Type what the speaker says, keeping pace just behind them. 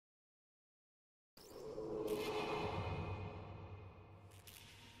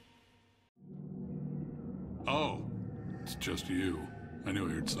Oh, it's just you. I knew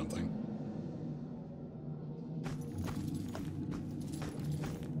I heard something.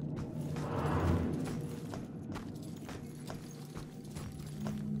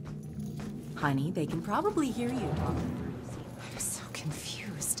 Honey, they can probably hear you talking through the scene. I'm so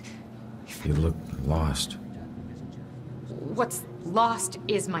confused. You look lost. What's lost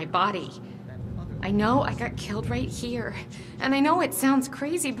is my body. I know I got killed right here. And I know it sounds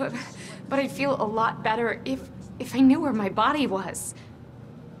crazy, but I'd feel a lot better if I knew where my body was.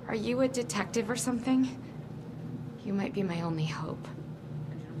 Are you a detective or something? You might be my only hope.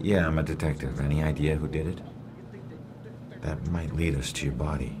 Yeah, I'm a detective. Any idea who did it? That might lead us to your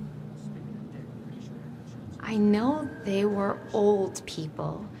body. I know they were old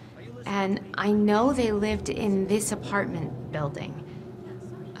people. And I know they lived in this apartment building.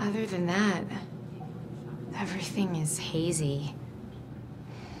 Other than that, everything is hazy.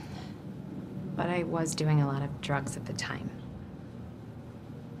 But I was doing a lot of drugs at the time.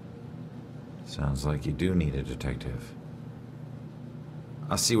 Sounds like you do need a detective.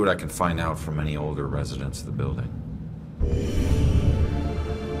 I'll see what I can find out from any older residents of the building.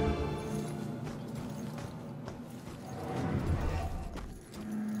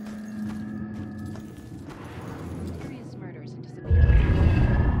 Mysterious murders and disappearances.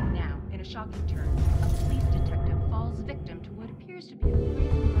 Now, in a shocking turn, a police detective falls victim to what appears to be a crazy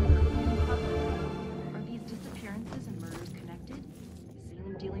murder in public. Are these disappearances and murders connected? Is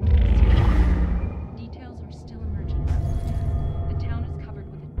Salem dealing with mysterious? Details are still emerging. The town is covered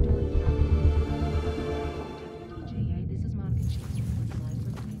with a dark cloud. DJA, this is Monica Chase reporting live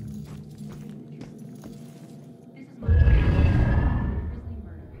from Vegas. This is Monica. Grisly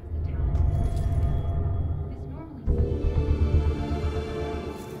murder has the town.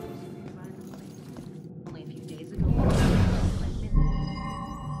 This normally only a few days ago.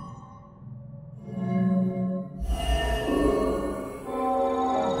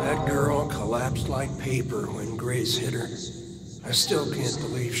 That girl collapsed like paper when Grace hit her. I still can't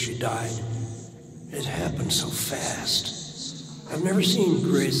believe she died. It happened so fast. I've never seen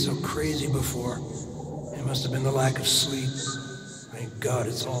Grace so crazy before. It must have been the lack of sleep. Thank God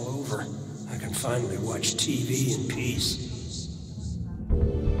it's all over. I can finally watch TV in peace.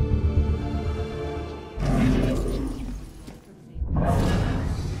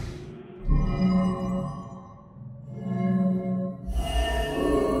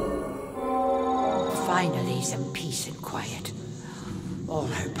 Finally, some peace and quiet. All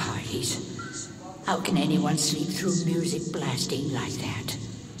her parties. How can anyone sleep through music blasting like that?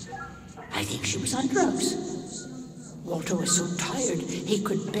 I think she was on drugs. Walter was so tired he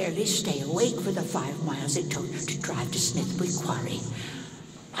could barely stay awake for the 5 miles it took to drive to Smithwick Quarry.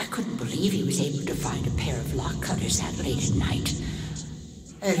 I couldn't believe he was able to find a pair of lock cutters that late at night.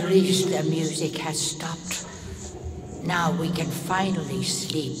 At least the music has stopped. Now we can finally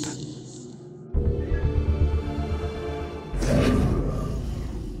sleep.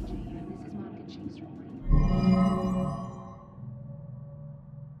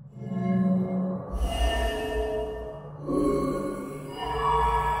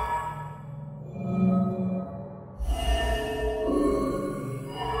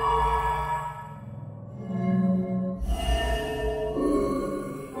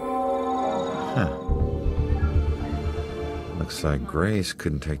 Looks like Grace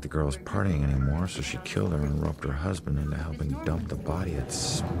couldn't take the girls partying anymore, so she killed her and roped her husband into helping dump the body at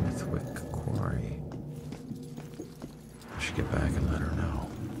Smithwick Quarry. I should get back and let her know.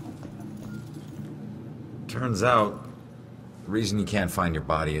 Turns out, the reason you can't find your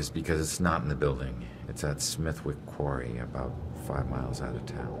body is because it's not in the building. It's at Smithwick Quarry, about 5 miles out of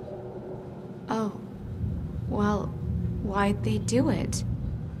town. Oh. Well, why'd they do it?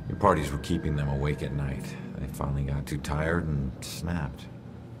 Your parties were keeping them awake at night. They finally got too tired and snapped.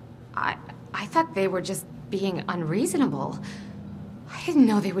 I thought they were just being unreasonable. I didn't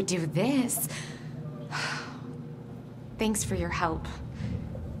know they would do this. Thanks for your help.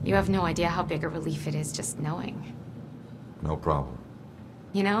 You have no idea how big a relief it is just knowing. No problem.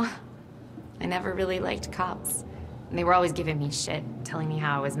 You know, I never really liked cops. And they were always giving me shit, telling me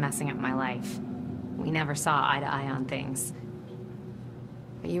how I was messing up my life. We never saw eye to eye on things.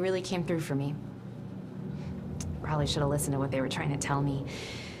 But you really came through for me. Probably should have listened to what they were trying to tell me.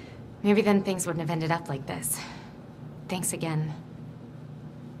 Maybe then things wouldn't have ended up like this. Thanks again.